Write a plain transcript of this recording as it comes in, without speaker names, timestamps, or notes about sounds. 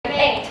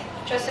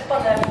就是不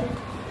能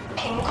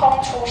凭空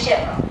出现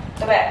嘛，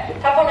对不对？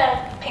它不能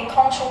凭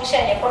空出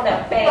现，也不能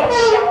被销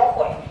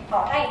毁。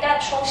它一旦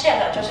出现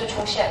了，就是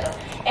出现了。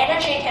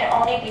Energy can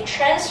only be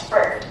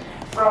transferred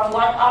from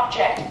one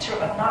object to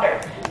another。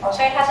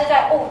所以它是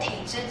在物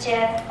体之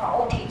间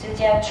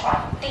传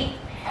递。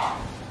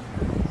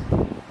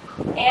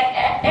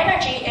And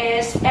energy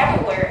is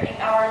everywhere in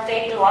our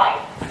daily life。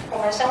我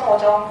们生活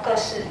中各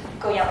式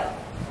各样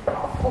的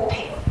物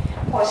品，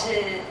或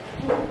是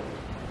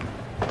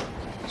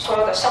所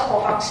有的生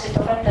活方式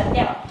都跟能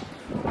量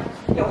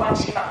有关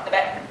系嘛，对不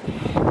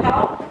对？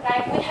好，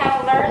来 we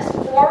have learned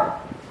 4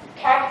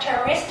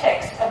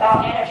 characteristics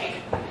about energy.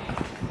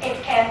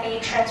 It can be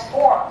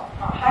transformed，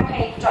 它可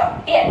以转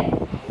变。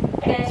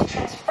It is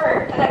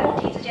transferred， 它在物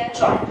体之间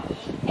转移。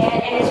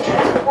And it is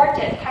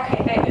transported， 它可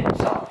以被运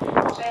送。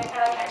所以你看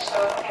到一台车，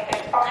它可以被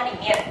放在里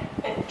面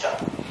运转。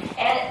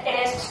And it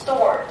is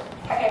stored，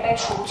 它可以被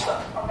储存。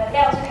能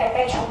量是可以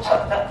被储存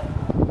的。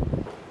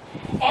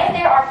And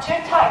there are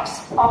 2 types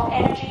of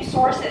energy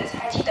sources，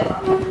 还记得吗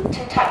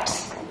？2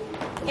 types.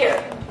 Here.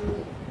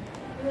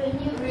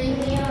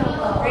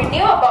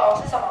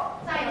 Renewable 是什么？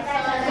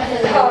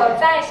可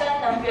再生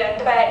能源，对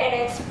不对 ？It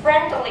is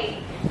friendly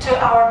to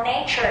our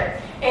nature.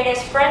 It is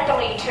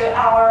friendly to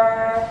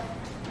our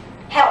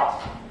health.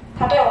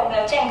 它对我们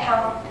的健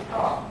康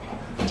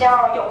比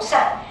较友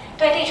善，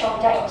对地球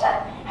比较友善。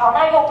好，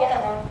那右边的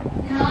呢？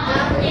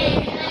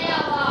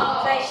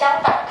所以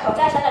相反，可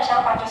再生的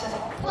相反就是什么？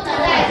不可再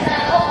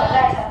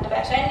生，对不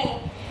对？所以你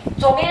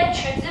左边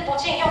取之不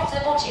尽，用之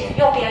不竭，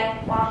右边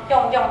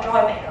用就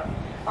会没了。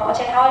而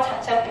且它会产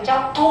生比较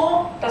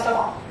多的什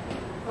么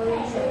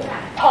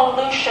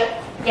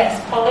 ？pollution。Yes,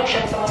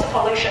 pollution。什么是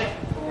pollution？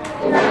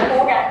 污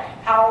染。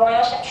好，我们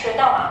有学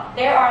到嘛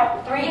 ？There are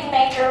 3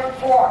 major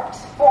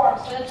forms.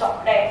 Forms 就是种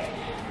类。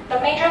The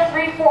major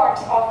 3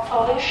 forms of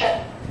pollution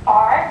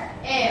are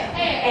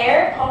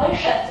air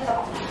pollution 是什么？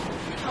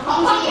空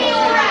气污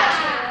染。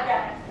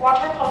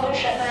Water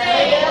pollution 水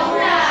污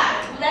染。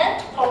Land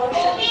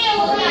pollution 土地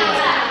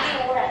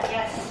污染。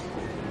Yes。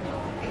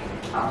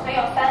好，所以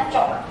有3种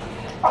嘛。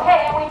Okay,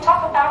 and we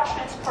talk about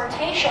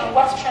transportation.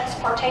 What's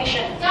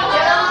transportation?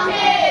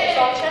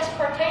 So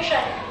transportation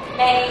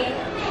may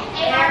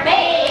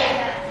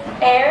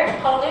air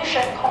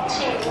pollution 空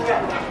气污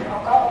染，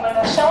跟我们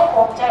的生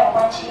活比较有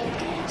关系。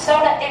So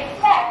the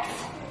effects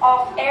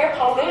of air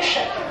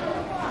pollution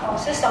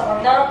是什么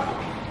呢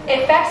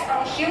 ？Effects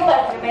on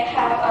human, you may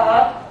have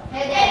a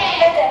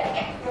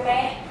headache, you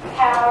may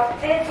have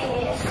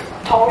dizziness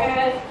头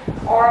晕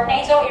or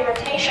nasal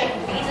irritation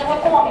鼻子会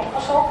过敏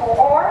不舒服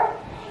or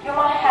you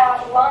might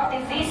have lung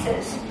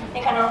diseases，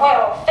 你可能会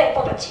有肺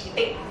部的疾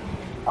病，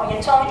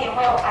严重一点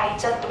会有癌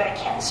症，对不对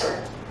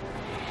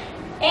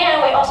 ？Cancer。And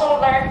we also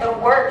learned the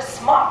word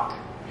smog，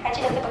 还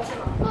记得这个字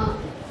吗？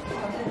什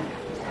么字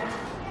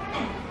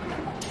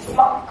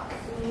 ？smog。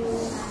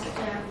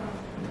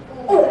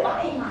雾霾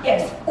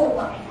 ，yes， 雾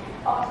霾。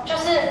就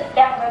是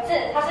2个字，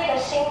它是一个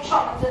新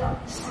创的字嘛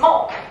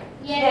 ，smoke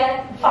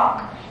烟 fog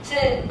是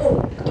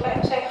雾，对不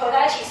对？所以合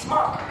在一起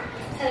smog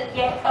是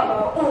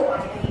雾霾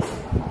的意思。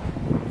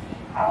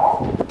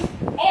好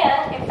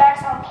 ，and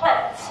effects on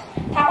plants，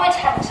 它会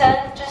产生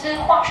就是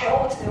化学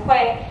物质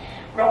会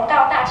融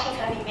到大气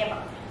层里面嘛，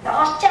然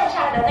后降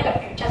下来的那个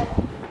雨叫什么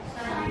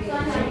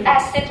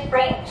 ？acid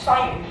rain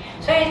酸雨，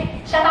所以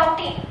下到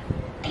地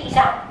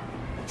上，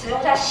植物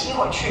再吸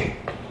回去，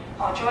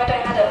就会对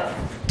它的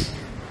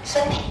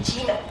身体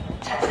机能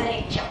产生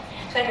影响。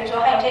所以比如说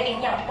它有些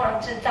营养就不能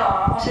制造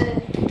啊，或是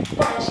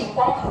不能行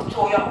光合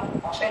作用，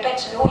所以对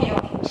植物也有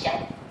影响。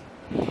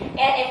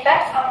And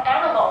effects on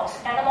animals.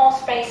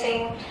 Animals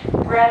facing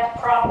breath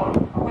problem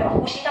会有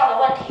呼吸道的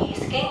问题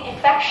 ，skin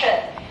infection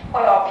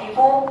会有皮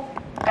肤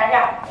感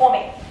染、过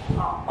敏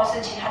或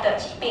是其他的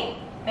疾病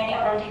 ，many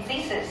other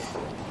diseases.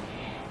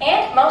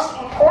 And most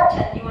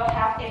important, you will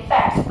have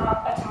effects on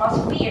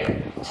atmosphere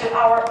to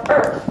our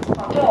Earth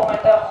对我们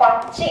的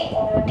环境、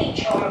我们的地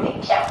球有影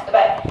响，对不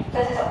对？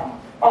这是什么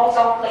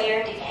 ？Ozone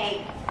layer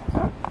decay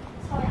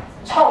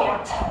臭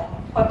氧层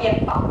会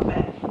变薄，对不对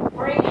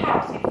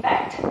 ？Greenhouse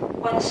effect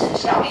温室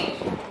效应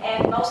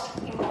 ，and most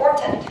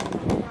important,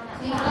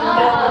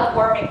 global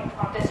warming.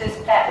 This is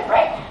bad,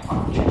 right?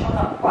 全球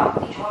暖化，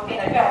地球会变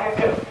得越来越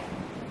热。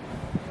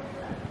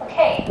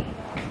Okay,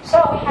 so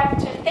we have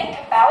to think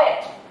about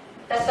it.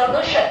 The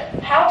solution: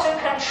 how to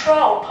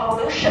control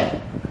pollution.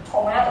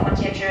 我们要怎么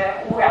解决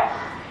污染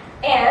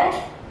 ？And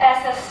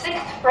as a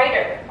 6th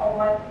grader, 我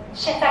们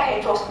现在可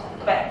以做什么？对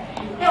不对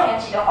？6年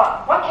级的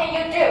话 ，What can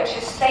you do to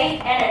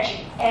save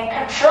energy and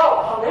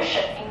control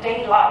pollution in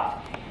daily life？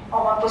 我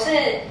们不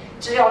是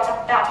只有长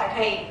大才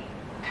可以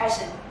开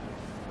始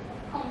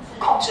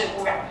控制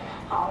污染。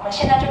好，我们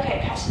现在就可以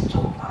开始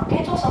做啊！可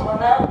以做什么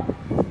呢？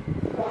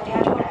我们等一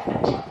下就会来分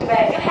享，对不对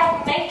 ？You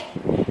have made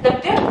the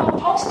beautiful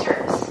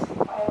posters，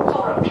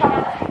 做了漂亮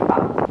的海报。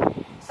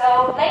So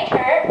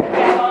later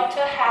we are going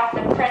to have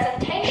the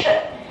presentation.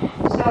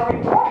 So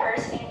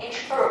reporters in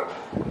each group,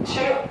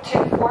 2 to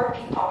 4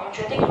 people， 有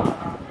决定好了吗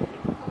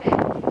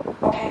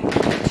 ？Okay, 2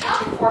 to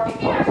 4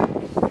 people.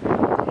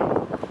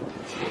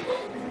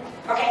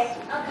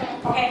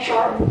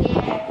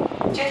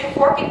 2 to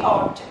 4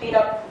 people to be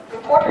the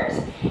reporters.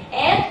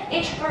 And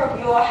each group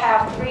you will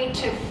have 3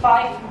 to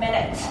 5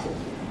 minutes.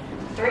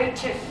 3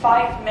 to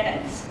 5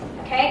 minutes.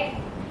 Okay?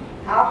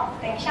 好，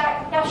等一下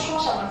要说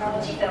什么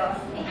呢？记得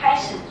一开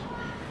始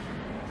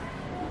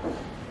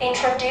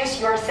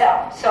introduce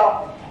yourself.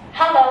 So,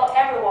 hello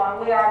everyone,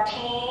 we are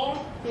team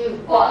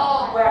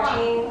 1. We are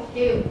team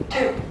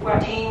 2. We are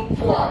team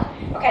 4.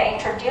 Okay,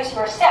 introduce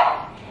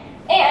yourself.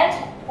 And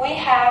we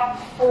have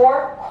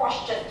 4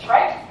 questions,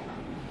 right?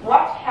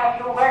 What have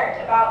you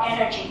learned about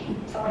energy?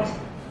 什么意思？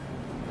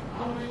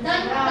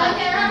能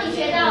源让你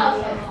学到了什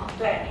么？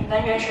对，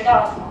能源学到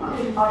了什么嘛？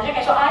好，你就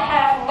可以说 I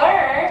have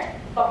learned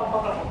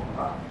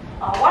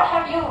what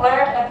have you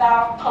learned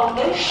about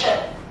pollution?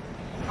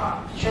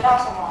 学到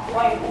什么？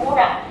关于污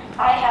染。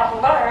I have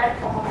learned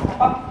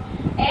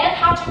and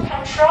how to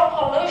control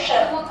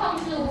pollution. 怎么控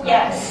制污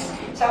染 Yes.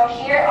 So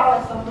here are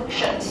the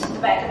solutions. 对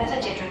不对？这边是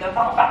解决的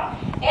方法。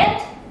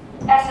And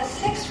as a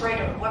 6th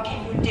grader, what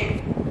can you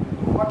do?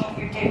 What can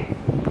you do?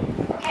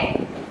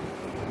 Okay.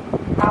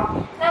 好，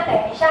那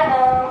等一下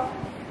呢？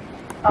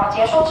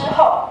结束之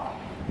后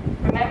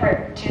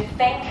 ，remember to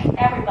thank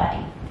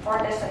everybody for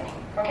listening.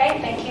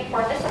 Okay, thank you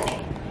for listening.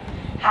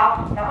 好，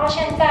然后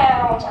现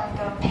在我讲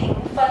个评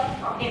分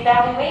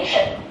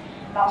evaluation，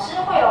 老师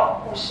会有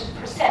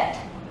50%，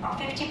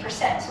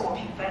 50% 是我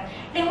评分，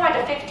另外的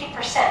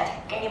50%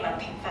 给你们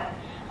评分，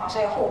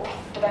所以互评，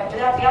对不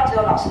对？不要只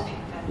有老师评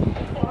分，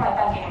另外一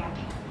半给你们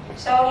评。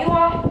So you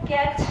will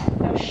get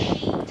a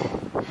sheet,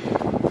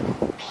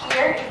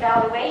 peer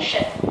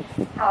evaluation.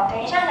 好，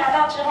等一下拿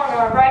到之后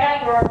呢 ，write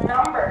down your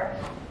number,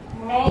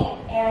 name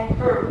and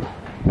group.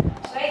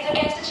 所以这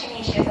边是请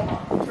你写什么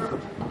group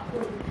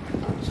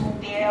组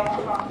别哦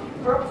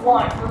，group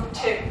 1, group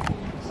 2.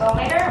 So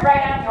later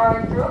write down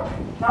your group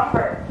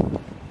number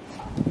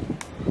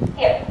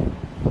here,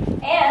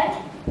 and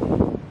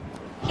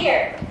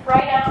here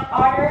write down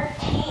other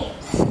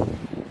teams.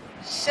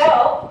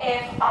 So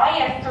if I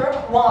am group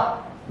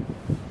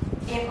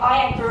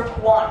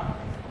 1,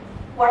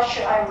 what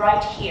should I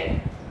write here?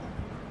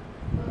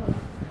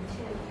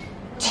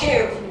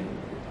 2,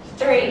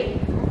 3,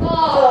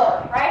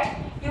 4, right?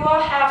 You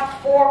will have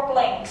 4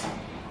 blanks.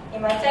 你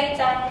们这一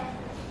张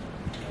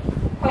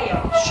会有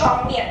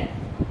双面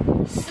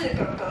4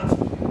个格子，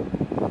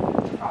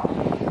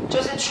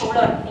就是除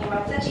了你们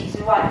自己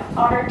之外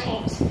 ，other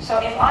teams. So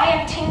if I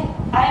am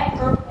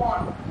group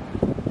 1,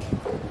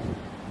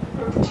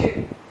 group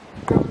 2,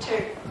 group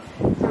 2,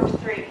 group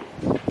 3,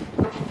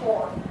 group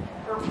 4,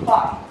 group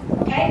 5.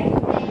 Okay?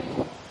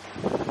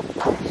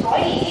 所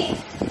以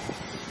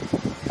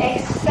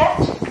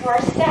accept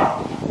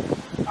yourself.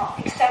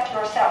 Accept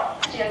yourself.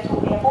 自己的组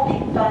别不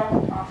评分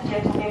自己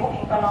的组别不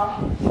评分哦。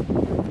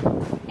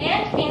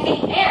And in the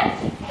end,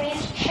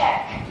 please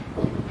check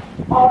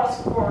all the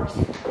scores.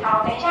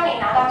 好，等一下你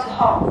拿到之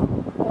后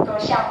，5个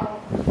项目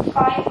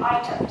 ，5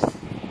 items.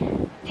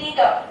 第一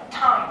个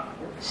time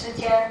时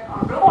间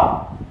如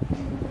果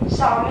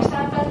少于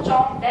3分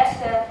钟 ，less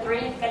than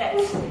 3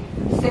 minutes,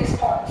 6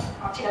 points.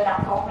 记得打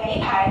勾，每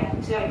一排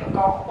只有一个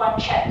勾 ，1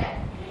 check,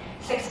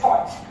 6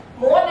 points.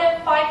 More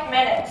than 5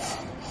 minutes,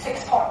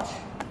 6 points.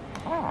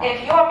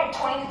 If you are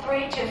between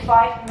 3 to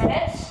 5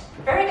 minutes,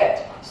 very good.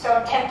 So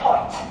 10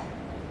 points.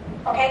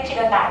 Okay, 记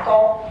得打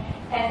勾。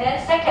And then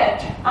second,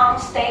 on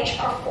stage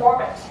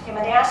performance. 你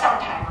们等一下上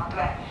台嘛，对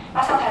不对？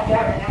那上台不要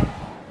有人这样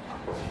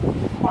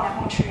晃来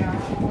晃去啊，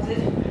脖子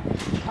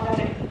放在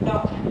这里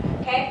 ，no.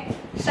 OK，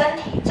 身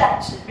体站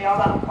直，不要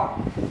乱晃。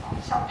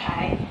上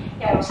台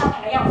要有上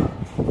台的样子。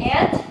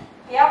And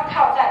不要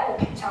靠在物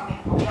品上面，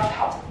不要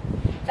靠着。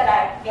再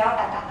来，不要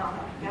打闹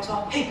闹，不要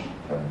说 Hey,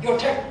 your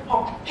turn.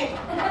 Oh, hey,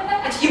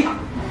 it's you.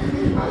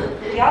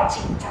 不要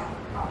紧张，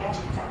不要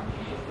紧张。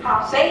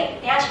好，所以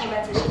等一下请你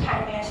们仔细看，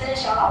你们也是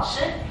小老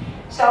师。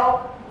So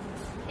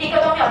一个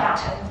都没有达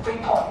成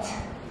 3 points，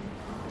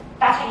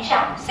 达成1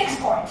项 6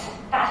 points，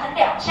 达成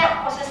2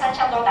项或是3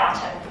项都达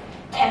成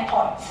 10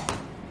 points。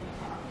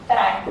再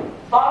来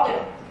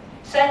volume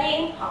声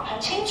音很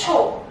清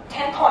楚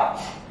 10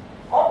 points。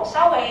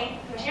稍微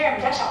有些人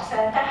比较小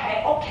声，但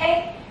还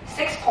OK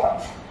 6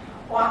 points。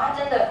哇，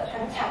真的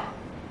很惨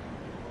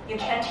 ，you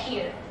can't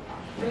hear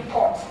 3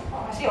 points。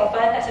还是有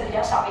分，但是比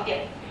较少一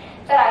点。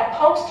再来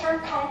poster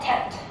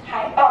content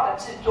海报的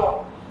制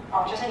作。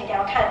就是你一定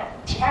要看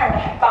其他人的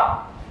海报，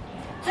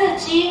字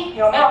迹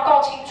有没有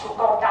够清楚、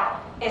够大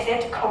 ？Is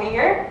it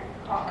clear？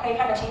 可以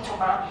看得清楚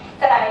吗？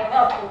再来有没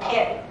有图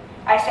片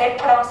 ？I said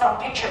put on some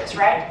pictures,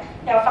 right？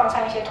 要放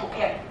上一些图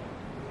片。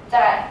再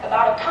来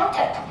about the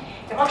content，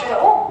 有没有觉得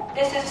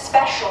this is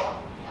special？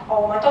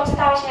 我们都知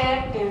道一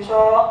些，比如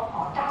说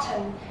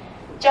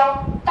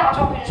教大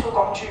众运输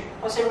工具，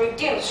或是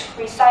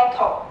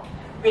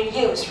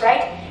reduce、recycle、reuse，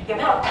 right？ 有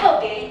没有特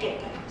别一点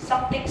的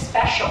something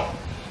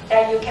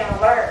special？That you can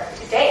learn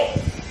today.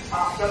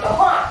 有的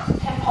话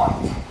 10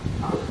 points.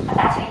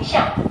 达成1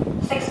项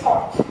 6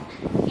 points.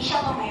 1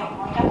项都没有，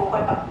应该不会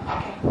吧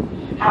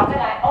 ？OK. 好，再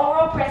来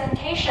oral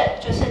presentation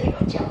就是你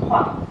们讲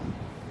话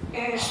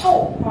语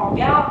速不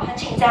要很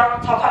紧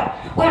张，超快。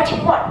We are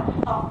team 1.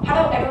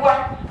 Hello everyone.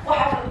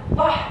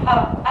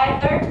 I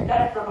learned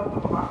that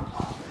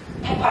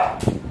太快了，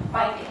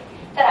慢一点。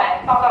再来，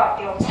报告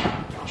流畅，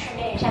去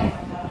念一下你们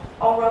的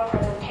oral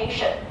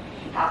presentation。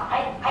好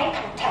 ，eye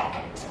contact，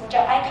 什么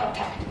叫 eye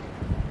contact？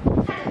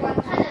 看着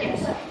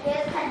别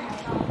人看你。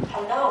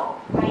Hello,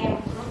 I am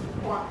Group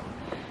 1.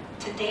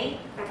 Today，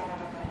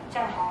 这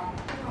样好，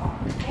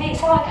可以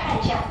稍微看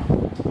一下。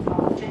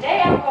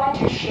Today I'm going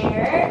to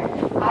share.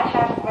 I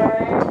have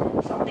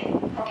learned something.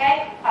 Okay,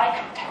 eye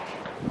contact.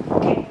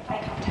 Okay,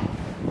 eye contact.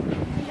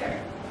 Sure.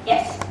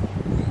 Yes.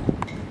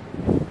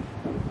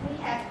 We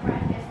have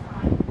practice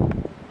time.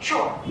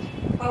 Sure.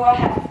 We will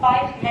have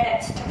 5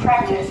 minutes to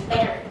practice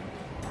later.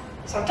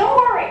 So don't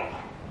worry.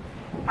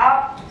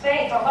 好，所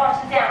以总共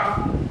是这样啊，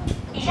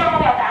一项都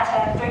没有达成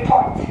3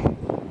 points，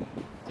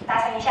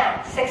 达成一项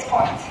6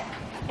 points，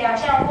 2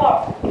项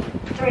过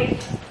3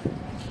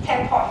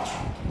 10 points.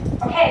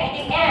 Okay, in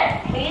the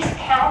end, please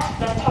count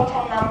the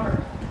total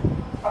number.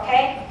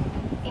 Okay,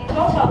 in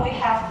total we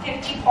have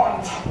 50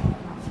 points.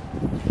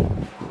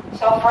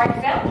 So for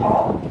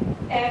example,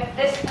 if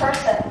this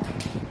person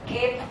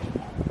give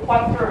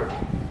one group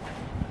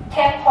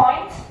 10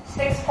 points,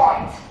 6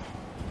 points,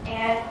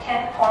 and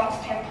 10 points,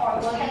 10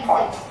 points, 10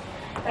 points.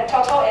 The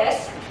total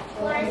is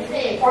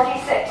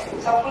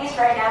 46. So please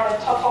write down the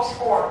total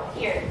score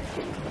here.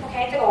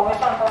 OK， 这个我会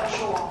算分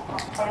数哦。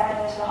回来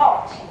的时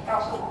候，请告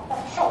诉我分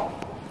数。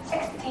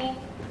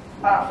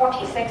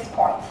46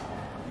 points.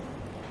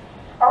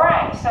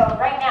 Alright, so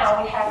right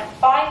now we have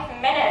 5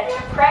 minutes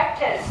to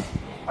practice.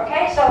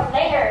 Okay, so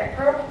later,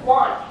 group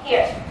 1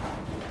 here.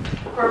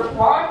 Group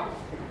 1,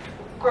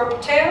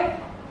 group 2,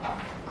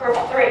 group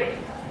 3,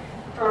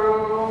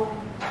 group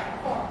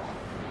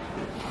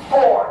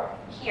 4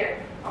 here.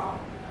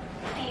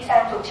 第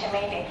3组前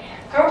面一点。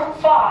Group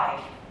 5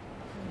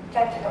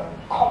在这个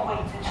空位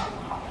之处，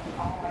好，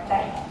我们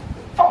在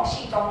缝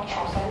隙中求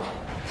生存。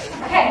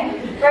Okay,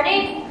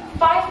 ready?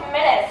 5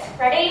 minutes.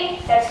 Ready?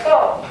 Let's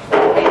go.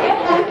 If you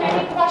have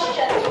any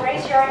questions,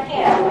 raise your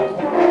hand.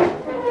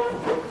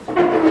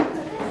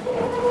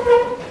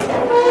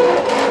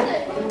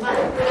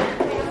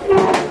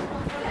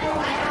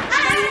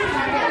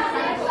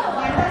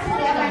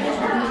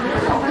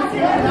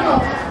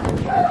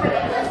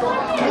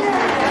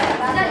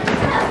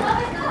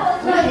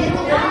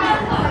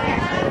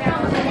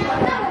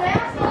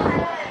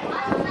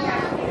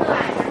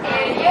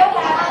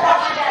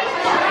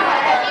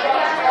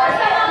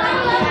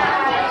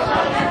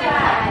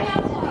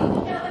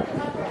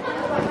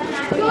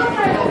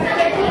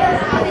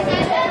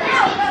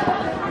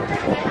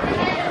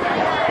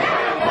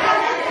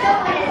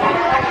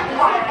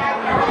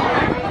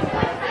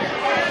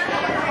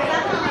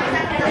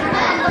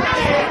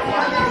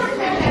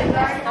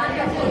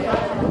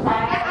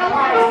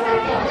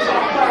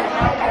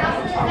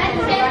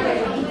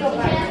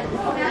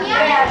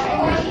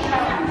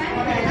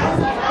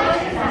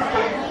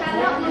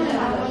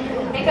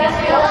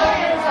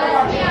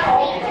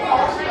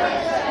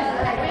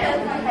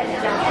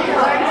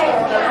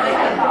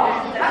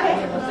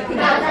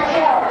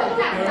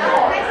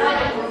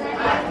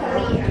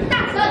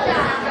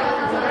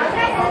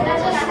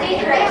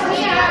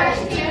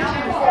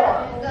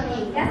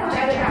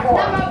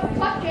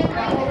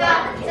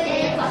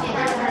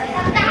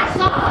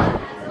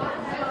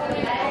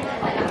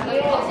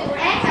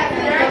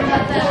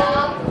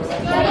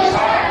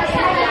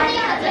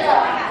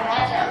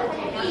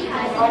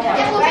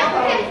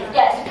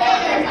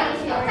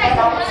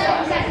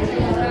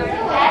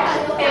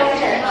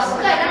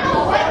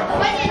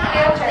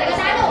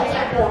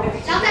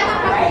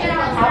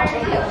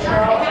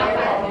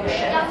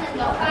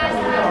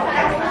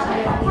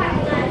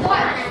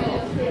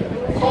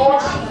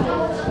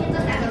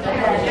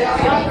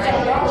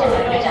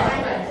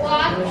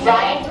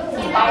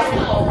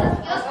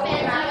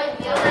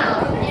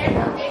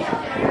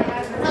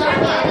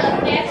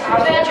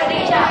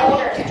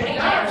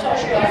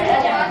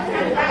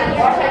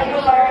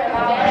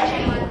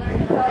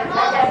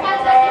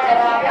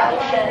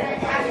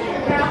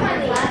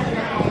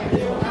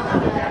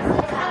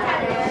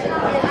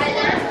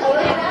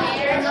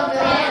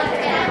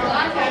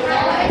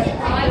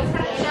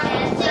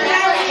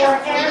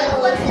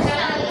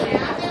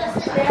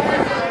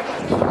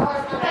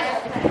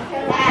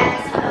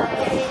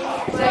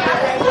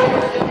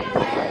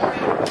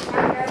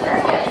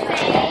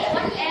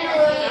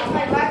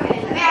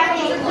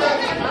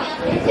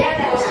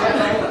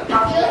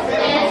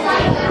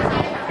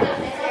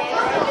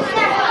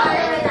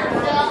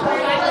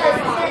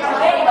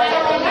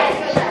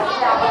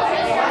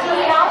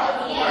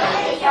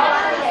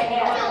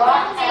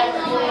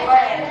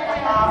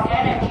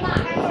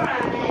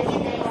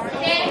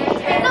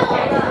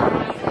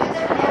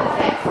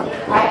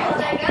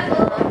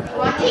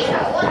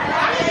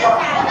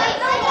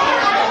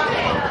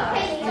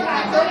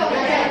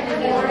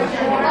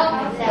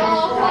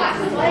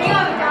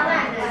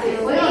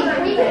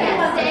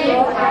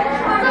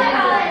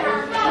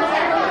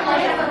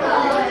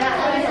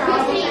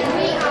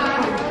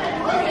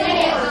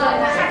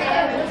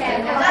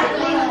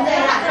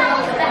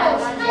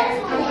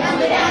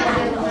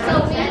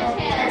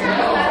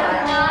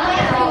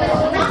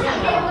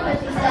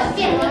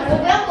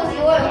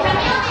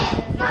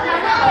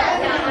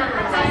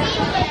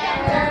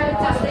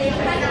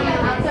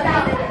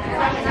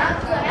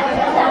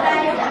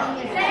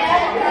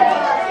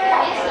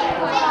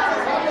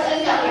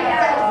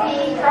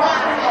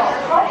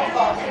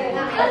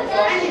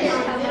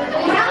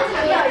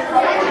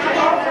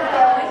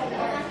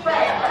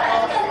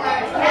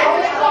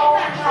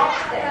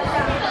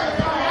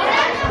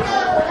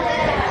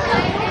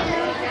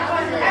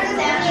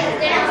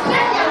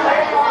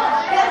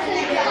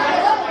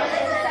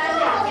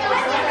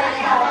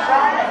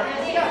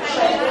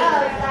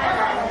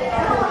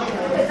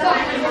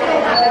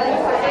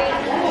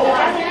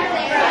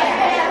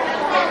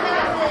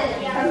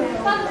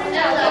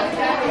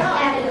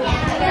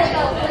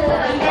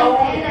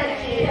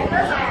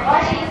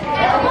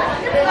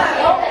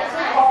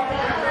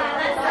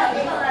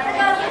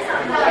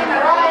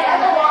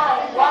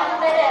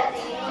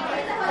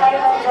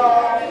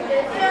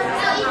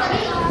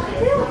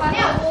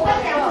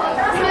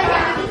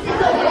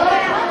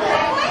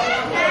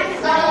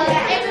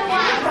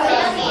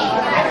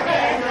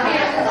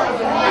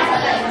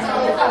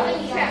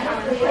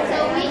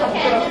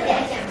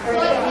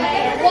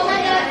 我们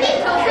的地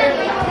球上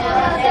有核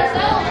的，所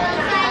以我们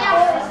应该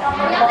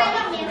不要再用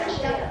棉体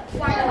的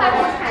碗筷或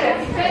材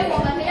质，所以我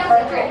们要使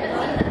用可能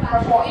性的法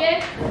约。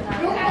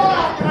如果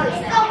动物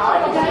比较好，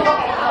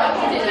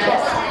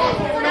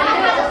然后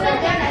它的分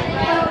家来源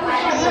要快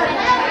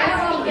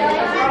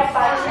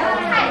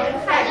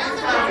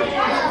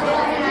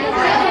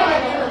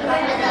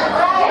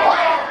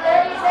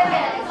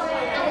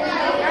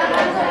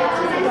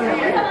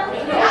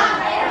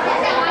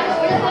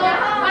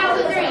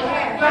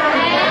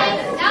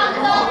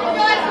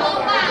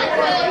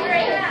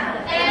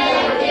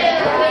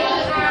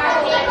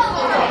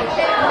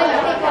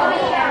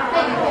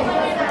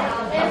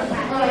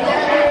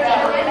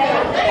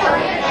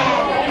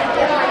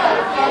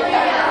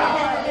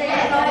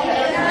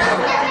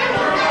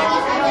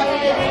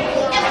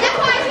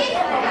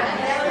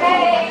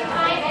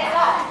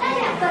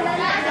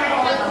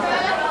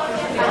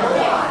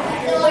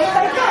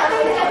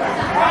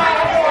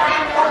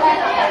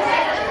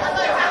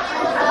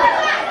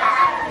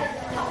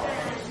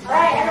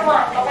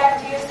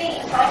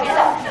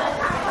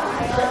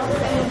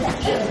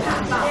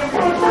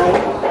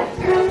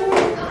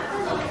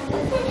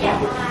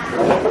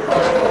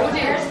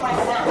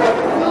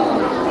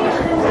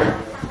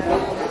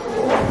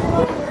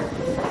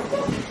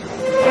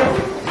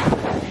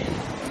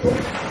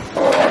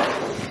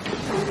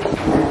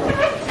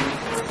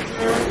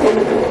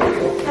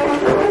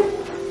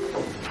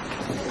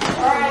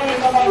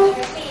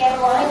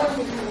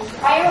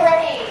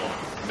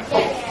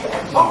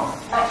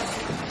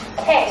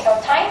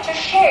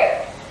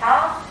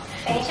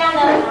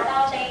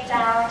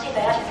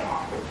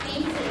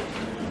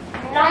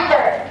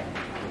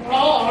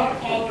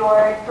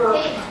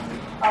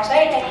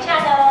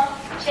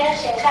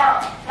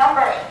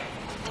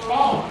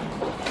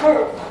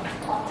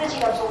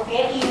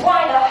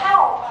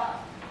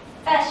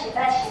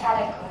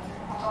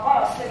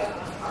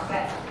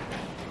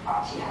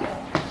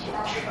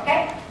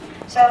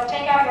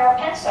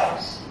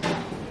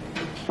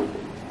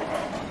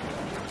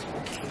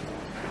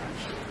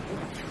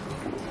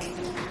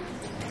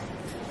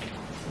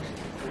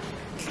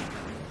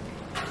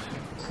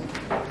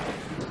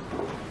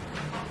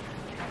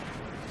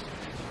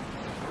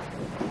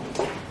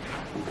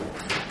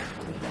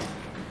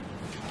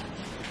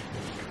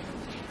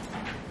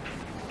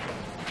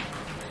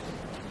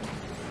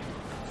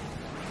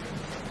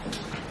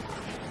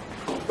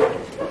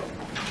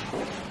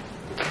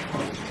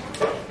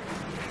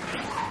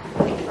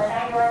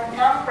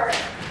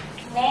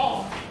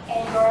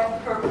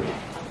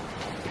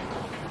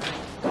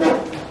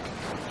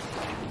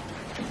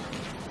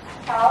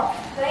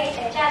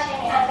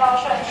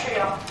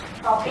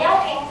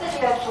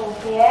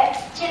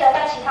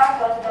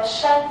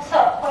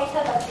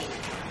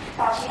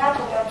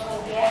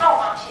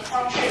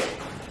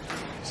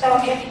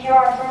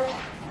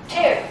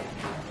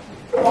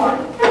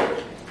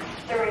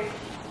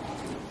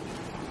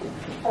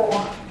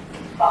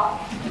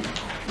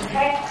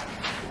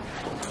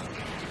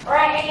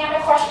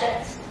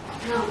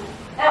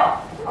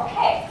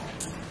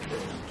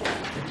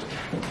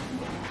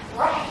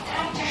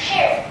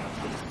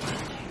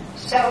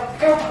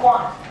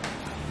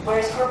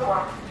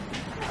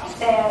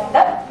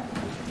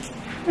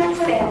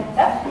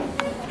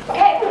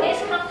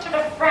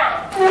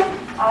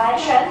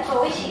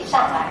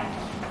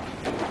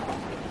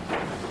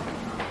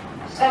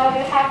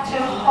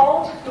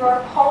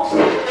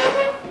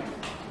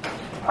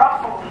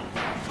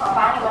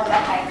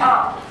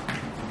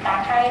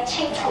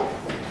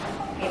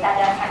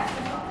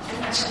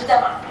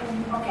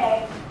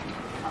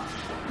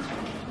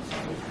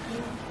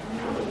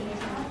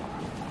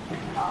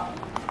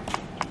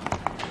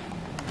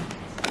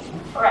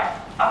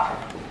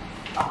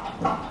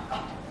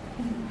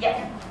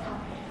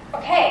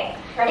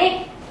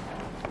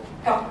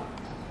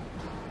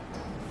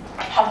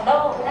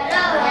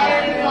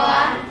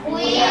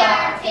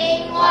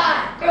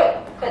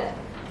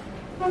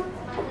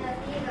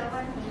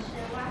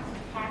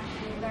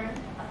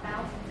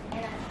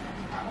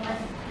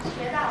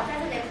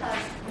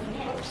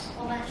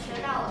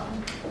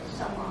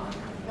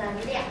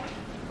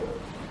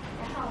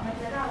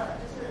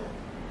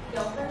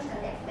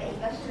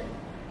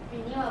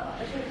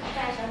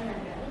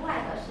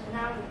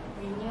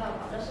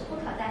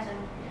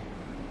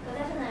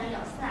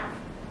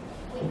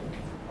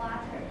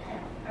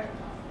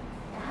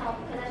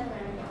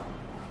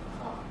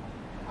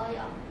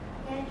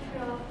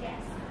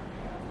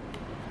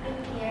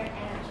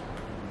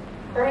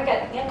，Very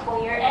good.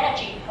 Nuclear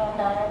energy.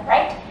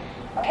 Right?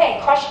 Okay,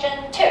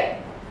 question 2.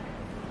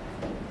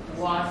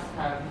 What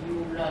have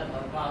you learned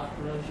about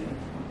pollution?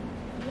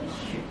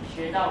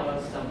 学到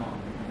了什么？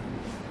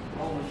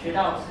我们学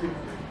到是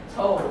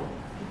臭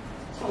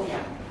氧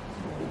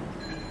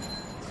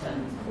层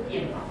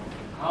电脑，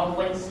然后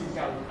温室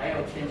效应，还有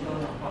全球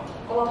暖化。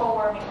Global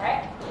warming,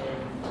 right?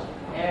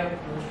 Air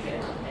pollution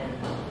and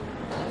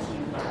气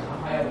污染，然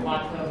后还有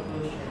water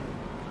pollution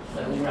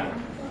水污染。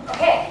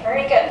Okay,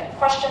 very good.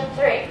 Question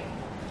 3.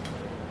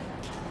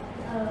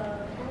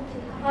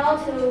 How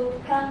to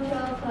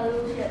control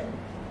pollution？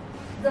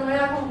 怎么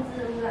样控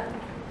制污染？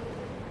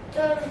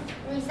就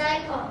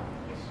recycle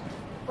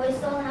回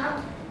收，然后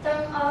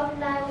turn off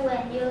light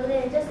when you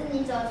leave， 就是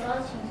你走的时候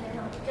请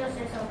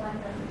随手关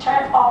灯。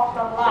Turn off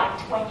the light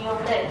when you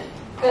leave.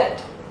 Good.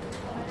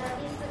 我们的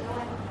第4个问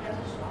题就是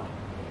说，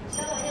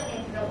身为6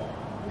年级的我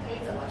们可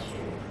以怎么去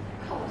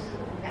控制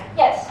污染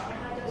Yes. 然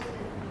后就是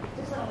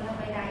我们的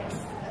回答有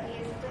4个，第一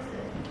个就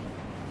是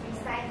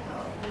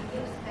recycle,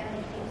 reduce,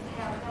 reduce，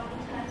 还有 don't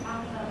turn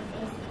on the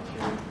AC，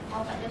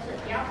 就是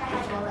不要开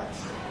太多冷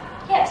气。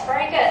Yes,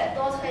 very good.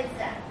 多吹自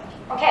然。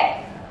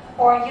Okay.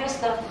 Or use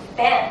the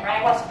fan,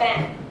 right? What's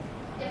fan?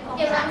 电风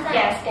扇。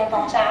Yes, 电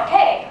风扇.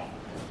 Okay.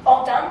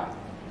 All done?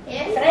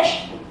 Yes.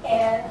 Finish?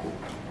 And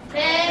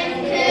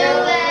Thank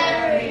you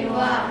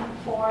everyone.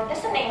 for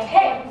listening.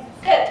 Okay.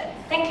 Good.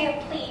 Thank you.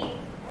 Please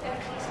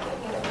give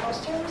me the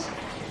posters.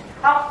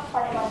 好，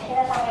把你们贴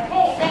在上面.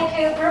 Okay. Thank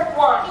you, Group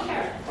 1.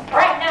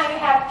 Right now you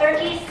have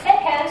 30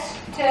 seconds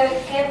to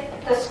give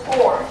the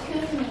score.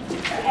 Excuse me.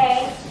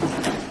 Okay.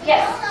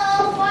 Yes. I don't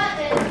know what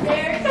is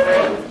their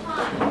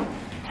time.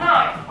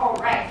 Time. All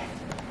right.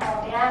 好，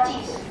等一下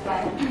计时来。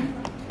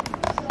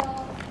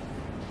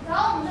然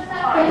后我们就在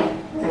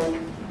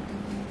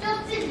就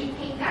自己凭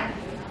感觉。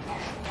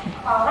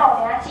好，那我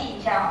等一下记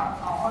一下啊，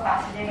好，我会把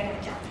时间跟你们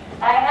讲。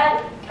来，那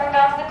刚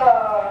刚那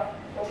个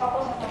有超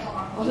过3分钟吗？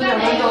我是2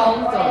分钟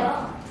走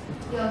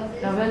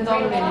2分钟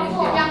0.0。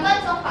2分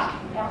钟吧。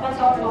2分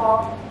钟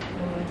多。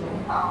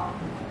好，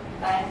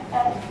来，那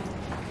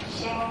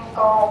先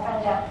勾我看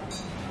一下。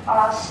好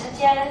了，时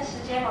间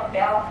我们不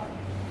要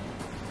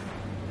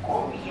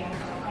过于严格，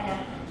我看一下，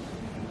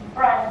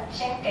不然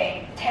先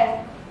给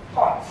10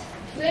 points。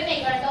所以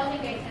每个人都先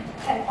给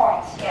10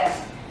 points, yes.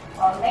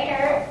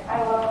 Later, I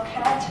will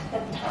count the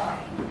time.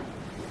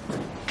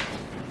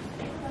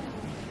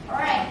 All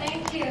right,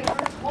 thank you.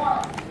 Group 1.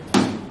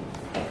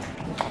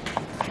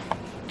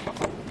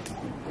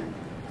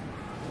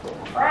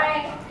 All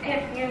right,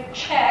 if you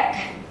check,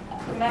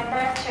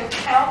 remember to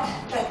count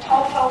the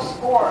total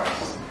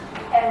scores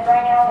and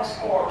write down the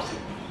scores.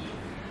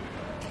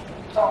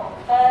 总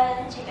分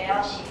记得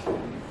要写。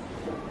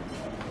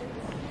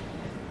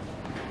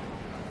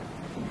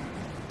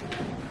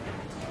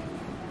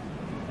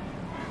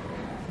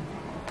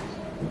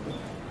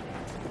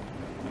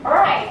All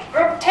right,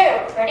 Group 2,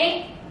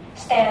 ready?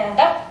 Stand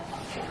up.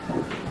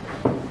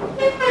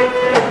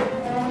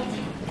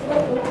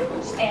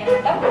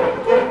 Stand up.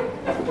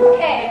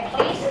 Okay,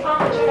 please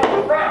come to the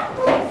front.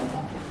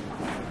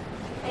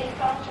 Please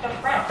come to the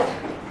front.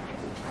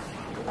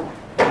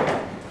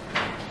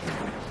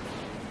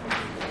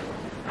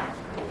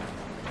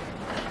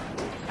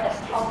 Let's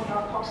hold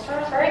your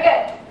posters. Very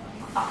good.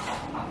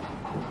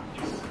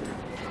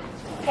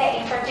 Okay,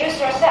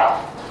 introduce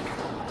yourself.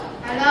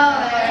 Hello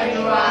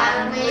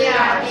everyone, we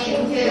are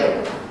in 2.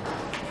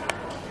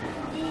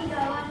 第一个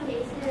问题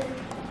是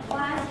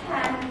What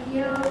have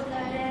you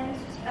learned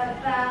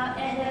about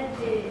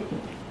energy?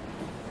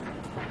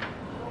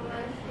 我们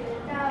学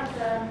到的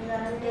能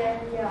源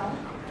有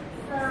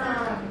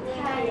sun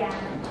太阳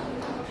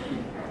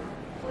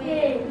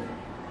wind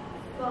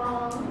风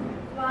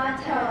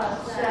water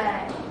水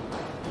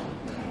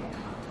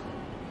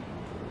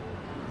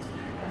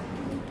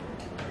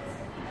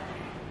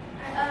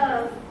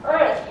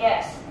Earth,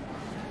 yes.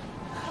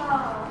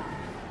 coal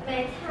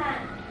煤炭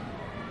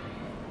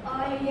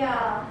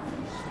oil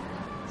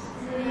石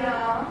油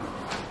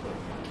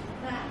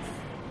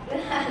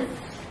gas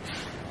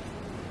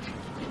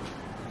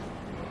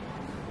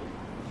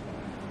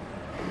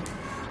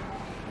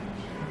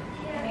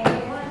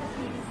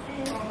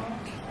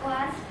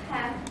What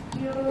have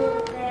you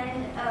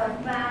learned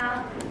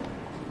about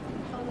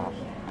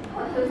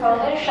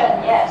Pollution,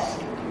 yes.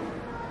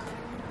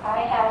 I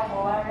have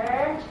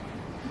learned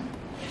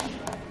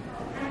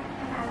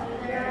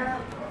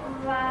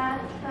water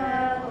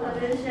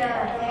pollution,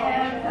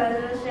 air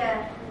pollution,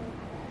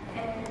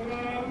 and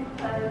land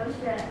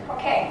pollution.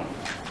 Okay,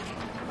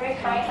 three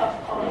kinds of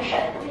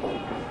pollution.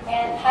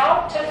 And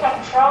how to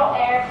control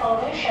air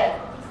pollution.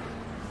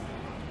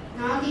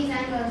 然后第3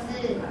个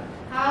是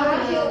How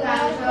to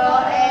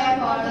control air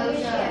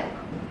pollution?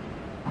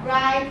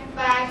 Right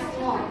by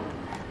smoke.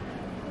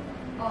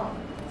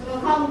 怎么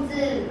控制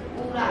污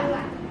染？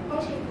空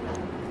气污染。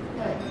对。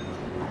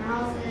然后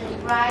是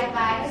Right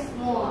by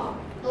smoke，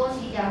 多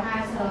骑脚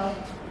踏车。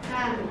和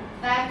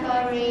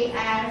Factory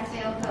air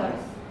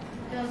filters，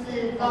 就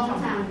是工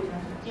厂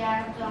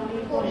加装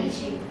过滤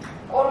器。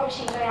过滤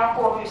器，所以要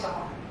过滤什么？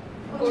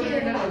过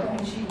滤那个空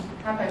气，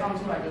它排放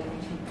出来的空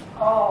气。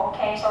Oh,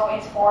 okay, so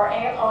it's for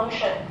air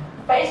pollution,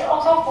 but it's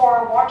also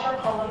for water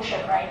pollution,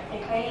 right? 也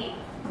可以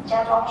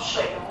加装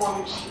水的过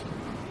滤器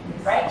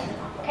right?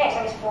 Okay,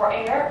 so it's for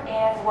air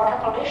and water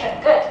pollution.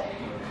 Good.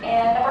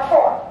 And number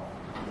 4.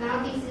 然后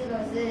第4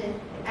个是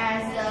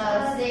As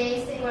a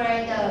 6th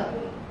grader,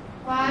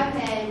 what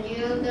can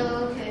you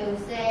do to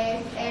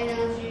save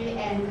energy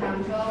and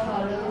control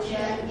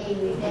pollution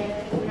in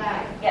daily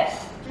life?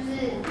 Yes. 就是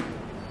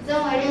身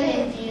为6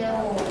年级的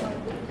我，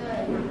对，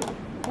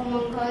我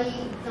们可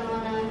以怎么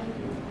能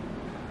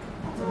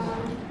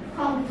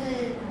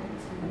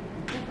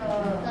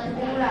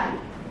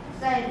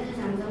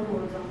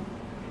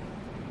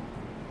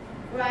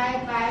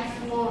Ride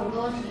bicycle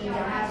多骑脚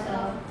踏车。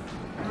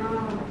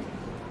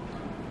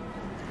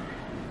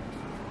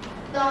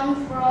Don't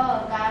throw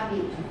a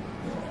garbage.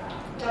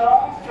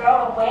 Don't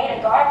throw away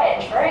the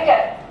garbage. Very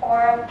good.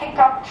 Or pick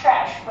up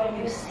trash when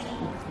you see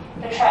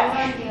the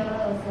trash.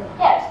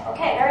 Yes.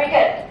 Okay. Very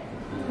good.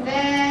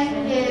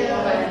 Thank you.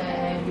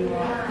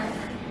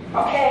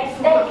 Okay.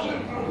 Thank you.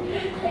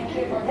 Thank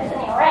you for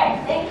listening. All right.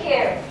 Thank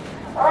you.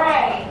 All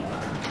right.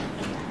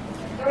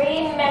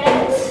 3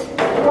 minutes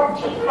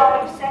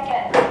 45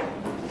 seconds.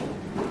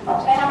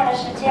 所以他们的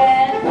时间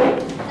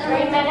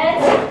 3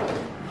 minutes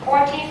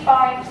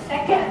 45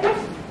 seconds.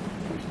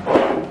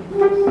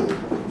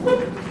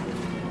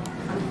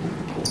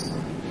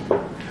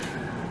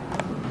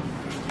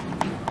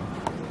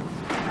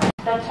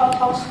 The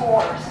total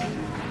scores.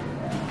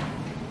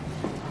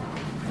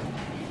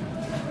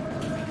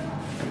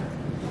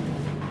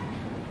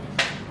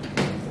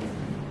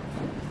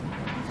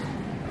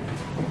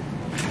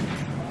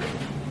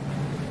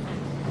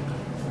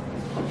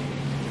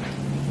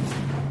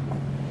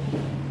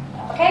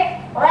 Okay,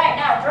 all right,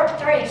 now group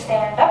 3,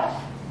 stand up.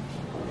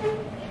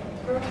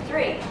 Group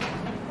 3.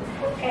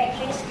 Okay,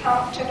 please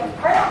count to the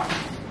pronoun.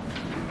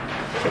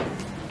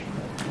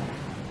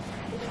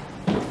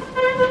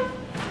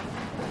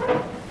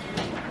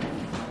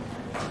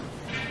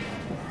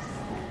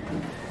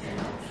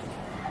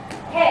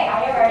 Okay,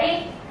 are you ready?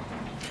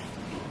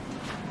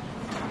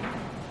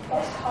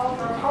 Let's hold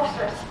your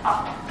posters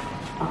up.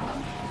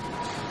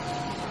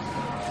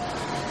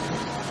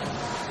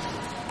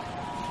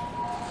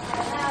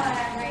 Hello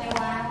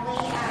everyone, we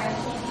are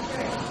Team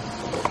 3.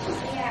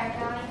 We are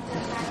going to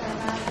talk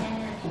about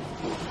energy.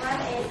 What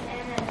is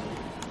energy?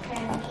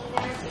 Can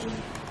either be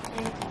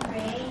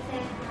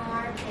created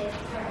or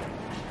destroyed.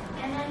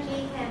 Energy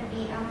can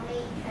be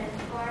only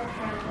transferred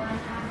from one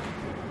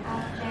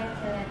object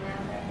to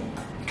another.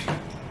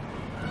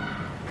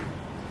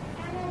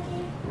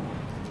 Energy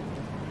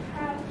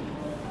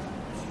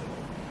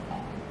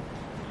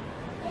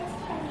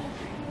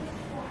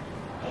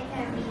it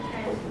can be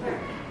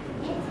transferred.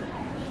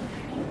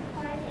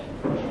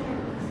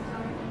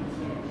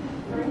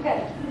 Very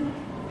good.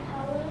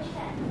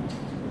 Pollution.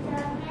 The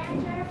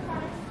major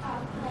cause of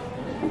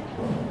pollution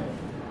include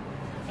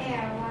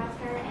air,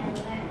 water, and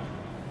land.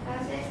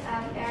 Causes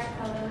of air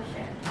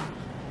pollution: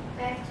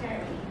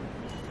 factory,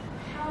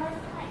 power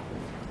plant,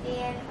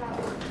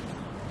 vehicles,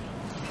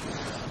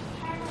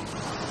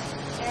 chemicals,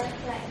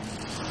 airplanes,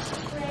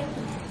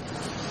 equipment.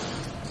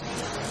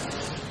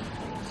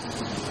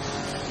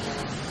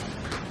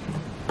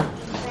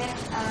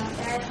 Effects of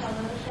air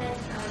pollution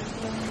on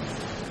humans.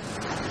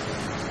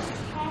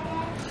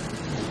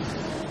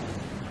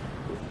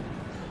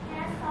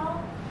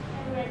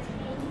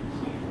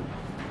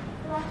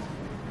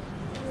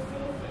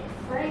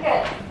 Very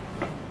good.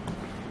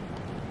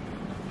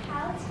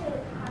 How to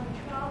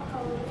control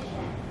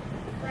pollution?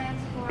 Plant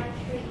more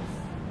trees.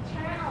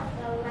 Turn off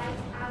the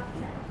light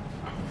outside.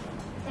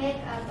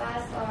 Take a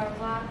bus or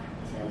walk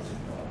to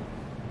school.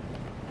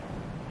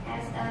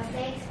 As a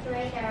 6th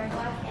grader,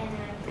 what can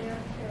I do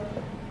to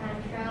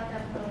control the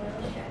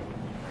pollution?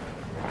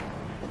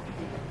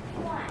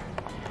 1.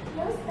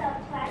 Use the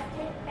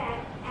plastic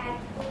bag at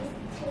least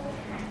 2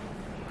 times.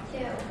 2.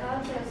 Go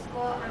to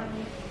school on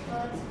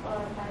foot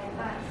or by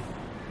bus.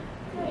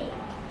 3.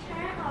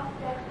 Turn off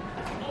the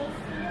AC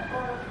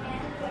or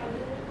fan when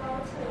you go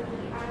to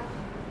the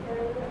other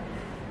room.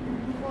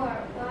 4.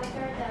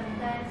 Water the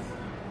plants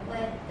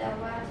with the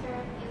water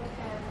you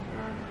have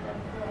on the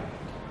floor.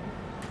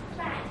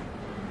 5.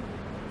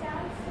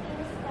 Don't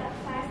use the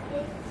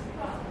plastic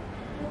straw.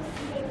 Use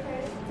paper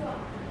straw.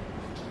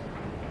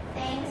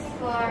 Thanks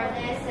for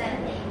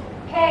listening.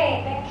 Okay,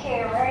 thank you.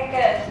 Very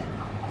good.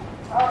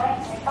 All right,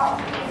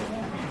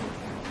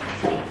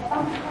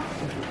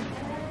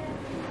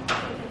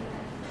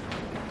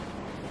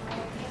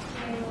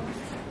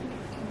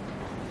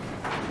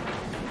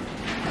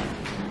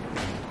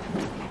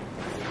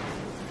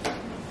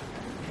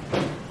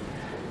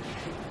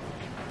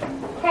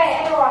 Okay,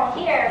 everyone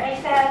here, they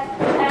said,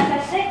 as a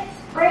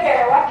 6th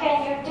grader, what can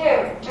you do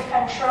to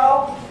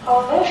control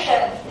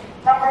pollution?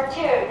 Number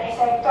 2, they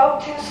said go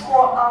to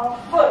school on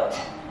foot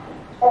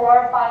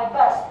or by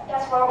bus.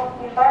 That's what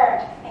we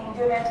learned in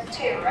Unit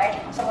 2, right?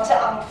 什么是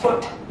on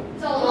foot?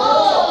 走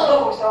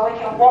路 so we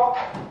can walk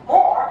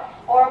more,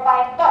 or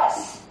by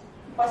bus.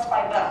 What's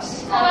by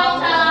bus? 公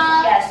车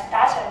Yes,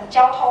 搭乘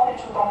交通运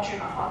输工具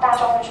嘛，大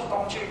众运输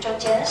工具就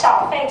减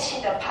少废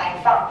气的排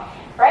放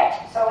right?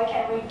 So we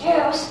can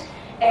reduce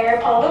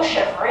air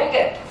pollution. Very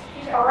good.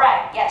 All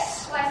right,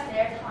 yes. What's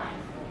their time?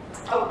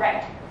 Oh,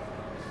 right.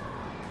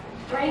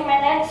 3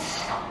 minutes,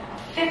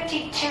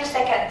 52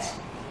 seconds.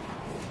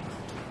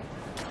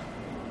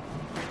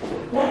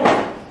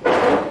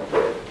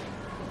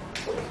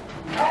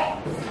 Right.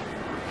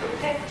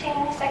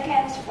 15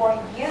 seconds for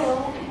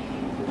you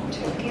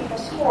to give the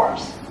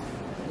scores.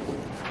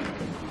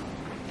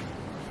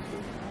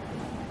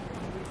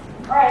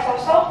 Alright,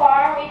 so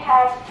far we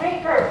have 3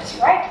 groups,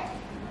 right?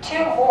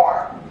 2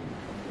 more.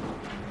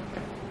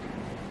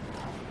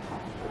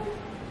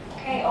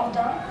 Okay, all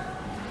done?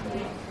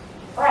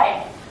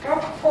 Right.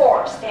 Group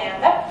 4,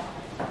 stand up.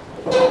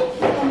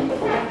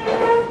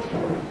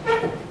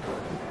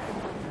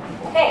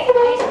 Okay,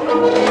 please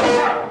move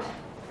around.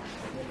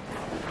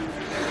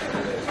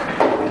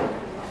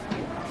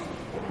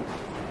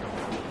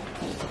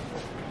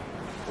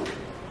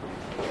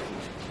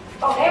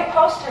 Oh, their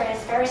poster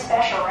is very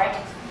special, right?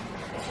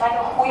 It's like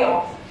a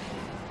wheel.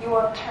 You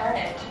will turn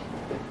it.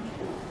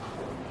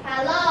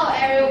 Hello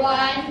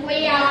everyone,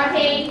 we are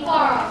Team 4.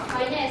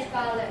 My name is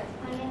Scarlett.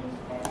 My name is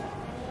Beth.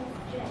 My name is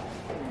Jay.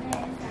 My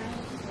name is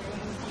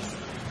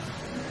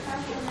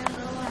Question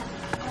number 1.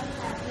 What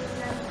have you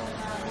learned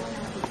about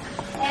energy?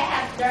 They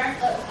have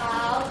learned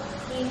about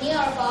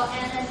renewable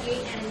energy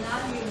and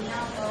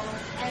non-renewable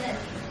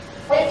energy.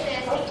 Wait.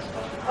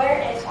 Where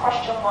is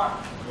question 1?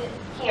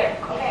 Here.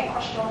 Okay,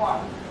 question 1.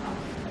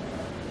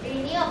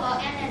 Renewable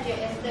energy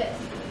is this.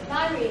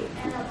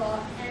 Non-renewable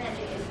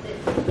energy is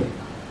this.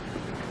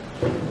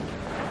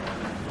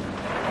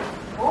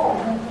 Oh,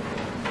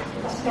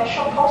 a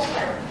special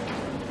poster.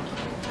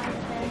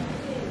 Question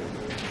 2.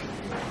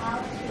 How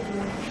to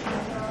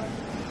control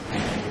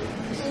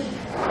heat?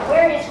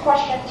 Where is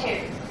question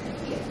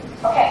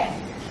 2? Okay.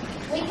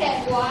 We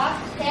can walk,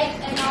 take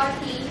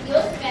MRT,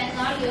 use fan,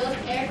 not use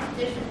air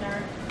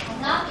conditioner,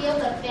 not use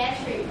a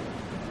battery.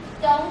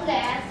 Don't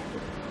let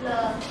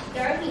the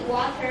dirty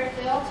water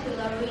fill to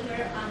the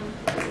river and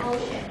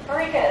ocean.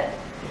 Very good.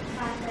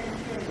 Question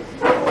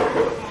 3.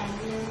 What have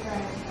you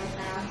learned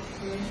about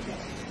pollution?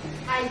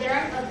 I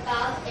learned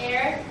about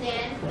air,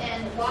 land,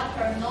 and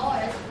water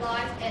noise,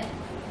 light, and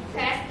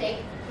plastic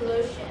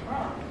pollution.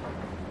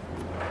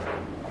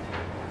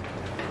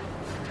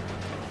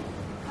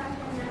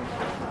 Question number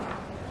 4.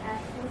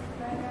 As this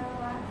further,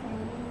 what can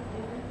you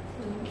do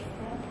to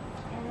save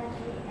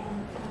energy and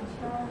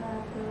control the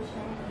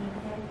pollution in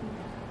buildings?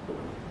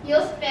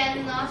 Use fan,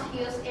 not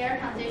use air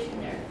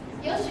conditioner.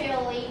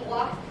 Usually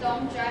walk,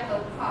 don't drive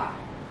a car.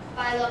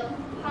 By the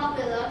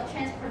public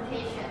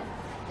transportation.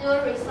 Do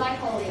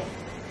recycling.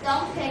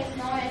 Don't take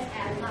noise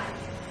at night.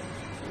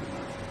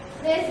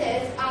 This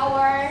is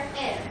our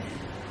end.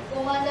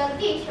 我们的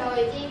地球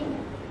已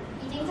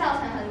经造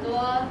成很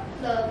多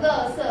的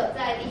垃圾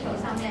在地球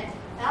上面，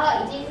然后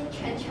已经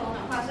全球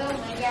暖化，所以我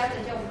们应该要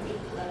拯救我们自己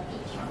的地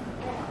球。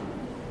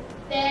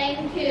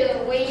Thank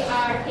you. We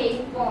are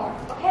Team 4.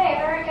 Okay,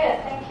 very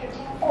good. Thank you,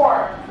 Team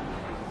 4.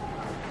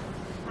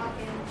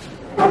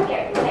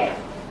 Okay, okay.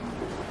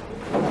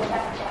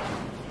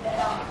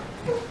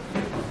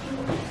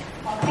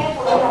 我们可以读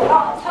得到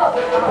很特别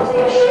的这个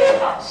宣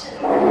导式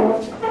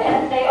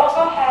 ，and they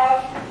also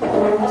have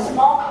a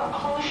small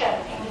conclusion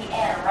in the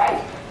end, right?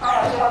 它有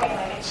最后给你们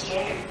一个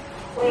结语。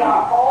We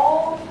are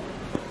all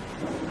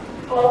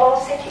global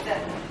citizen.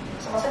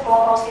 什么是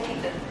global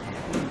citizen?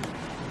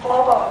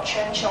 Global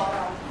全球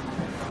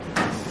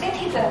的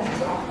citizen 是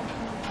什么？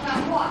漫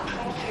画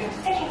Thank you.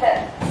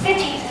 Citizen.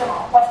 City 是什么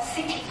 ？What's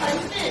city?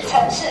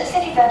 城市。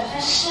Citizen 就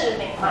是市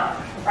民嘛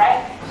 ，right？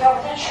 所以我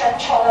们是全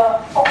球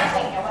的公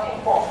民，有没有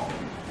听过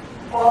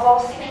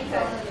 ？Global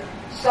citizen.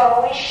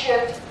 So we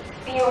should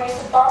be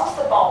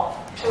responsible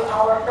to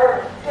our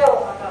Earth. 对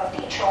我们的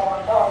地球，我们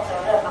都有责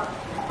任嘛，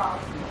好吗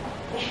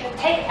 ？We should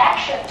take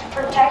action to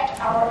protect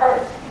our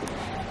Earth.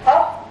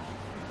 好。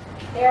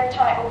Their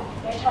time.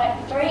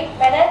 3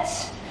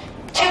 minutes,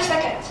 2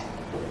 seconds.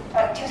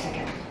 2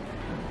 seconds.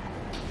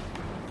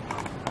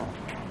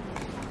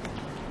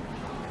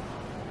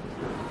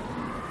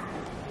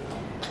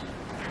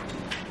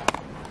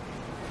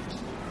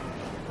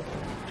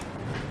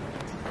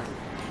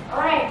 All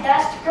right,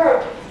 next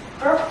group.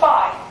 Group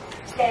 5.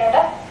 Stand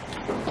up.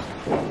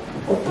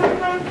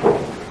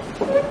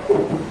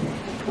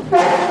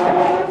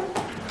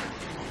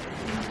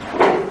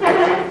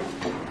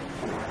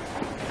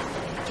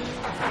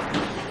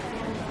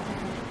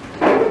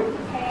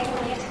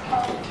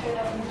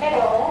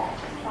 middle，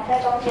 在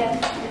中间。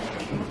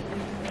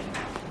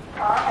好，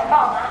海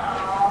报拿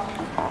好。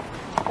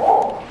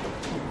哦，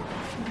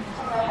这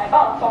个海报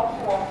很丰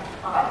富哦。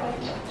好，可以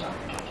整。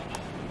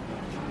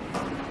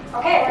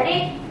Okay, ready?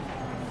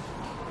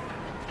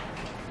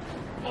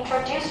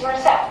 Introduce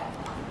yourself.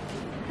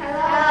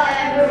 Hello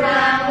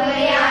everyone,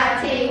 we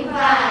are Team 5.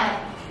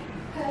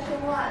 Question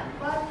 1.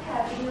 What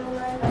have you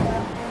learned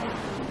about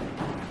energy?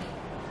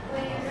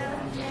 We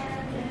learned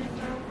energy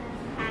sources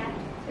have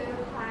two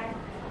types.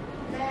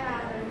 There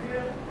are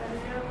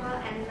renewable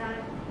and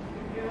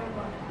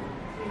non-renewable.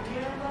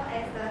 Renewable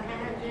is the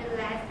energy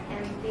that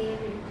can be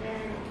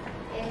regenerated.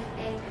 It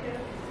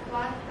includes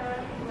water,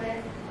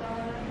 wind,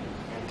 solar,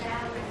 and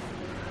batteries.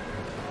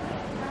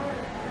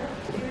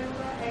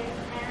 Non-renewable is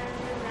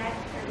energy that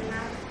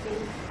cannot be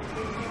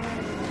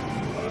regenerated.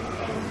 It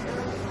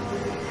includes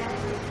only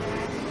battery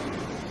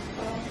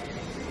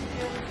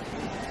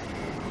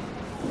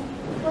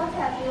What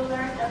have you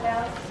learned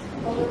about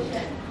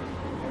pollution?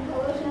 In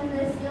pollution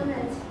this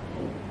unit,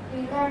 we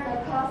learn the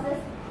causes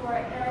for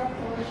air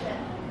pollution.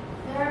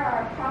 There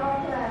are power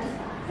plants,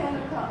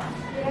 chemicals,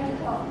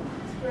 vehicles,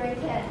 spray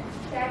cans,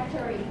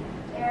 factories,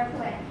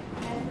 airplanes,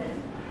 methods.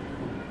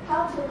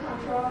 How to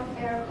control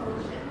air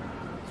pollution?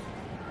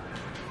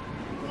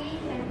 We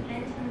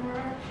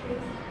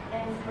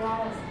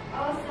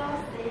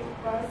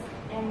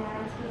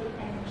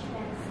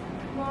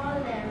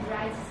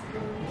rights to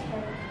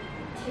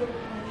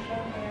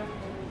control air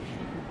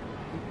pollution.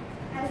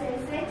 As a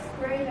sixth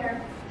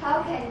grader,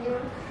 how can you do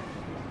to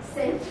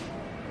save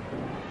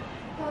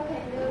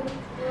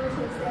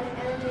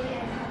energy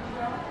and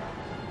control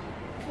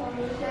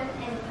pollution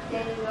in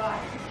daily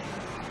life?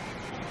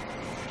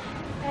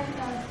 As a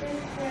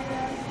sixth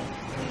grader,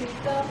 we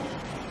don't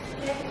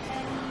take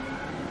any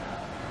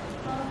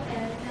home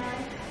at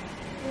night,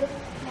 use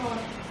more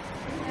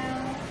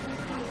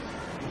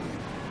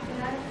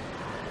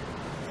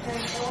and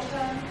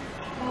open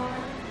more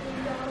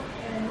windows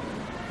and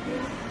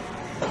use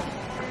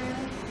air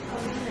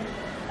conditioning.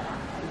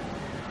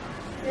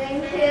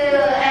 Thank you,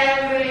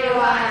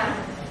 everyone.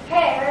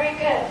 Okay, very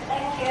good.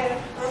 Thank you.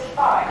 Group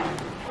 5.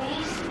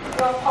 Please,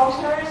 your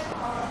posters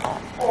on the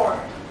board.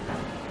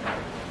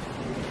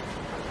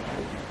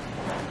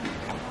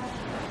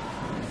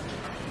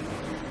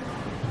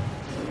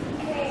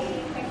 Okay,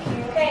 thank you.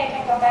 Okay, you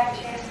can go back to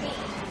your seat.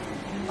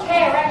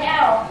 Okay, right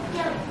now.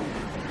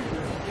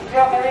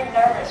 You're very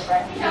nervous,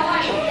 right?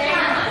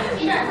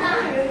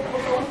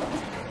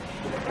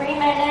 3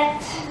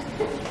 minutes,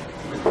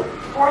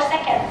 4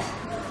 seconds.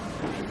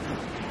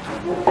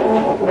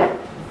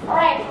 All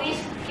right,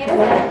 please give them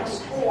a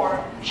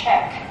score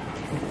check.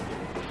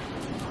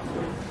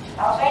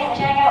 好，所以你们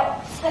现在应该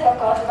4个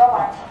格子都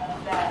完成了，对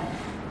不对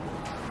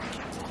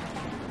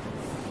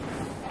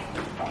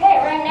 ？Okay,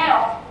 right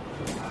now,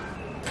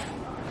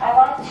 I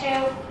want to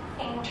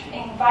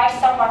invite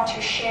someone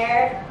to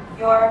share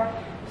your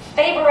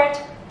favorite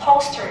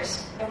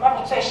posters. 有没有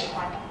你最喜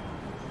欢的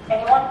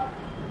 ？Anyone?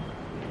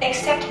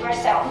 Except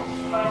yourself.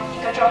 一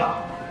个就好。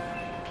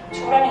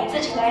除了你自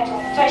己那一种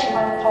最喜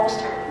欢的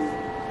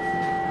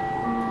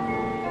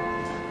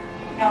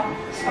poster。No,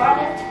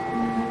 Scarlett.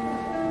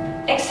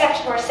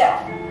 Except yourself.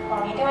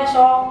 你一定会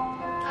说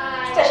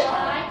最喜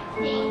欢的。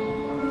Team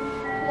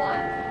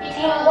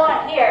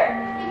one here.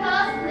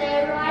 Because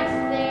they write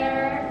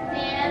their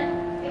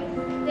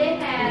name, they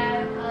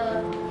have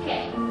a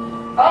K.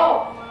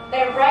 Oh,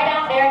 they write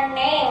down their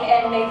name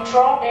and they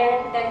draw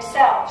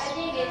themselves. I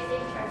think it's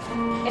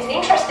interesting. It's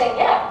interesting,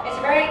 yeah. It's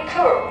very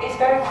cool. It's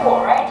very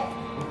cool, right?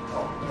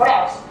 What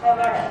else? 要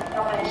不要人？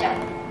要分享？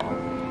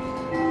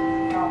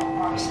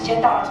时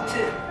间到了，是不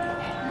是？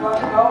 You want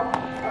to go?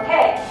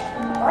 Okay.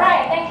 All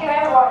right. Thank you,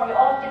 everyone. You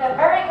all did a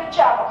very good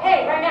job.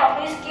 Okay. Right now,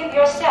 please give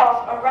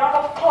yourself a round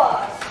of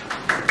applause.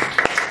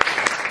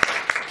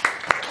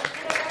 You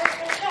did a very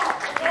good job.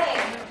 Okay.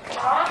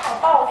 好啊，海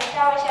报我等一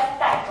下会先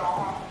带走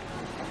哦，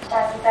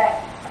下次再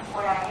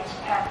回来一起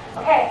看。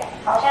Okay.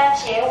 好，现在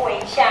结尾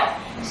一下。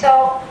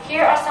So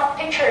here are some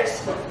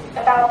pictures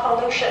about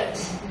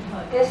pollutions.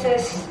 This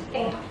is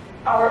in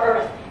our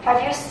Earth.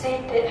 Have you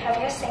seen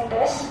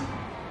this?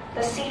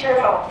 The sea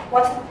turtle.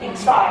 What's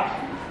inside?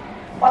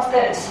 What's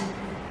this?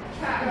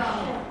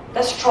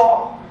 The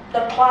straw.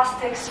 The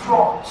plastic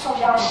straw. 塑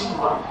胶吸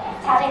管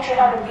插进去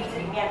它的鼻子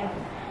里面，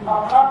然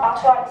后拔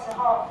出来之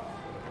后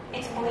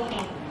 ，it's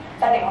bleeding，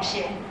 在流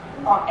血。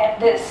And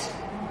this,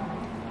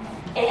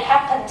 it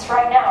happens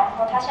right now.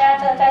 它现在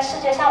真的在世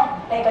界上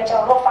每个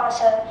角落发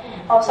生。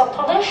So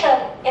pollution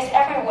is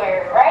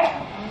everywhere, right?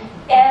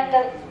 And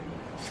the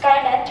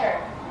sky lantern,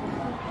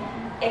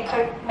 it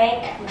could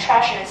make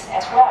trashes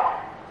as well.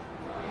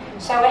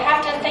 So we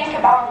have to think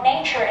about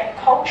nature and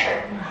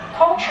culture.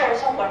 Culture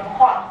是文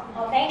化，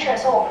 nature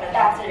是我们的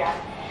大自然。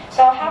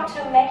So how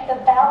to make the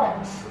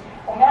balance?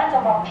 我们要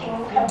怎么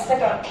平衡这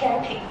个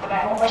天平，对不对？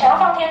我们想要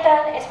放天灯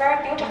 ，it's very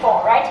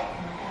beautiful, right?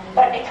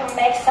 But it can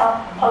make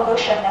some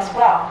pollution as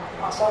well.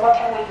 So what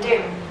can we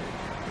do?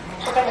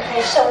 除非你可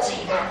以设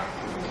计一个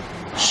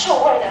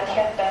数位的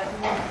天灯，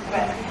对，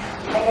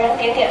每个人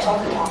点点手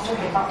指头就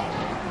可以放天灯。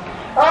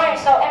Alright,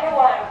 so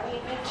everyone, we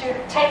need to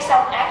take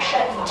some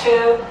action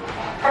to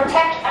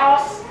protect our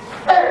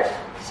Earth.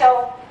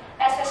 So,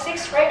 as a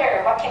sixth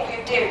grader, what can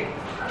you do?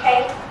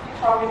 Okay?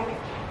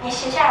 你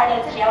写下来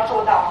的自己要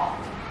做到哦。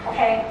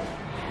Okay?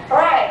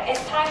 Alright,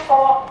 it's time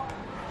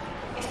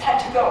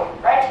to go,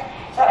 right?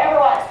 So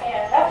everyone,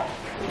 stand up.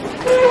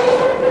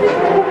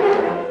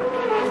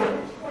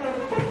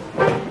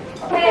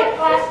 Okay,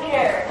 class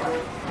leader.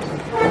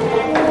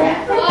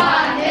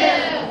 1,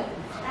 2.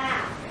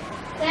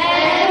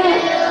 Thank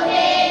you,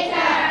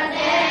 teacher.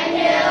 Thank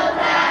you,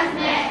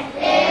 classmates.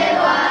 It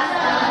was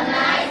a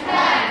nice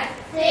class.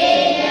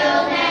 See you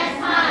next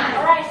time.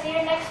 Alright, see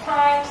you next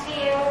time. See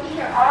you.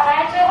 Bye.